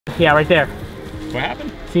Yeah, right there. What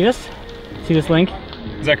happened? See this? See this link?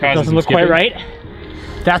 Is that causing Doesn't look quite right.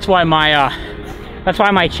 That's why my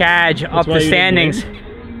Chadge up the standings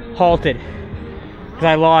halted, because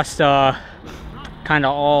I lost kind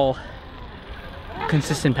of all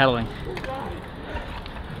consistent pedaling.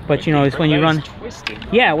 But you know, it's when you run.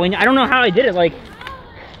 Yeah, when I don't know how I did it. Like,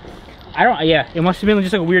 yeah, it must have been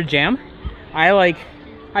just like a weird jam. I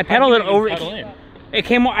pedaled it over. I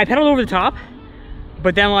pedaled over the top,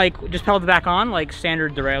 but then like just pedaled it back on like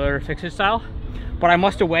standard derailleur fix-it style. But I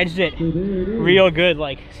must have wedged it real good.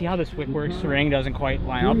 Like, see how this wick works? The ring doesn't quite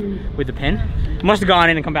line up with the pin. It must have gone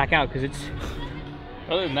in and come back out because it's.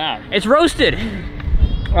 Other than that, it's roasted.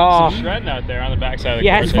 Some shredding out there on the backside of the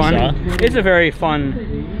course. Yeah, it's fun. It's a very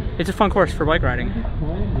fun. It's a fun course for bike riding.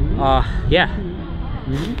 Yeah.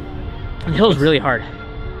 The hill's really hard.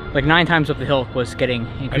 Like 9 times up the hill was getting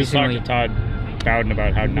increasingly. I just talked to Todd Bowden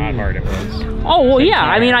about how not hard it was. Oh well, yeah.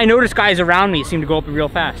 I mean, I noticed guys around me seem to go up real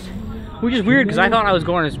fast, which is weird because I thought I was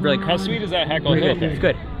going as really. How sweet is that Heckle hill thing? It's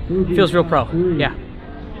good. It feels real pro. Yeah.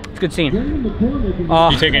 It's a good scene.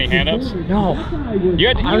 You take any hand-ups? No. You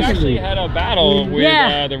actually had a battle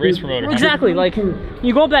with the race promoter. Exactly. Like,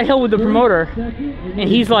 you go up that hill with the promoter, and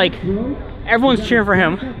he's like, everyone's cheering for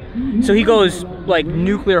him, so he goes like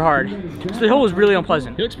nuclear hard. So the hill was really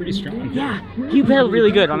unpleasant. He looks pretty strong. Yeah, he pedaled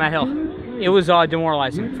really good on that hill. It was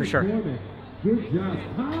demoralizing for sure.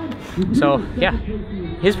 So yeah,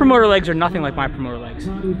 his promoter legs are nothing like my promoter legs.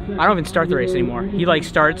 I don't even start the race anymore. He like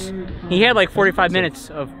starts. He had like 45 minutes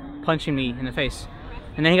of punching me in the face,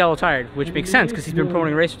 and then he got a little tired, which makes sense because he's been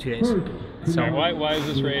promoting a race for 2 days. So why is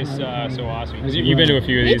this race so awesome? Because you've been to a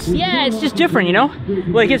few of these. Yeah, it's just different, you know.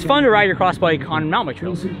 Like, it's fun to ride your cross bike on mountain bike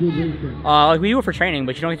trails. Like, we do it for training,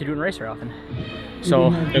 but you don't get to do it in a race very often. So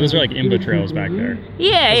yeah, those are like IMBA trails back there.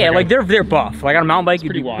 Yeah, like they're buff. Like on a mountain bike,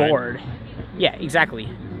 you'd be wide. bored. Yeah, exactly.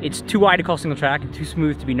 It's too wide to call single track and too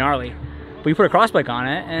smooth to be gnarly. But you put a cross bike on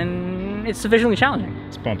it, and it's sufficiently challenging.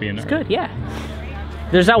 It's bumpy and gnarly. It's good, yeah.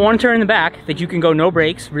 There's that one turn in the back that you can go no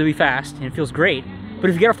brakes really fast, and it feels great. But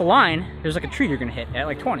if you get off the line, there's like a tree you're gonna hit at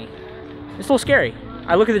like 20. It's a little scary.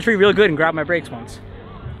 I look at the tree real good and grab my brakes once.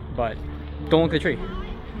 But don't look at the tree.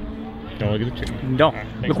 Don't look at the tree. Don't.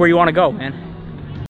 Look where you want to go, man.